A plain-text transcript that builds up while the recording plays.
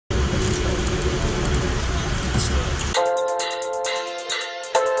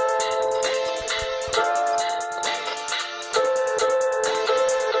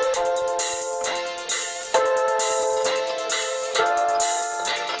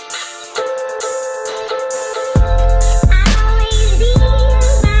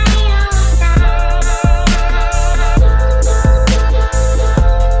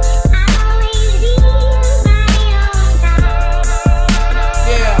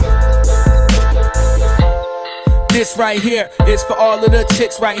This right here is for all of the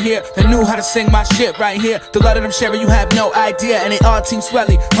chicks right here that knew how to sing my shit right here. The lot of them sharing, you have no idea, and they all team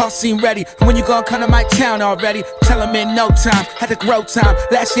swelly, all seem ready. And when you gon' come to my town already, tell them in no time, had to grow time.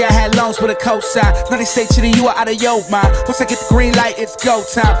 Last year I had loans with a cosign. Now they say Chitty, you are out of your mind. Once I get the green light, it's go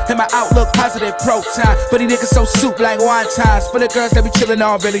time. And my outlook positive, pro time. But these niggas so soup like wine times. For the girls that be chillin'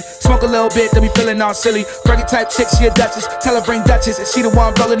 all really, smoke a little bit, they be feeling all silly. Fergie type chick, she a duchess. Tell her bring Duchess, and she the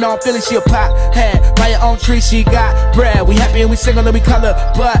one rollin' on Philly. She a pop head, by your own tree, she got bread. We happy and we single and we color,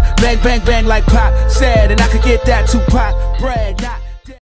 but bang bang bang like Pop said, and I could get that Tupac bread. Not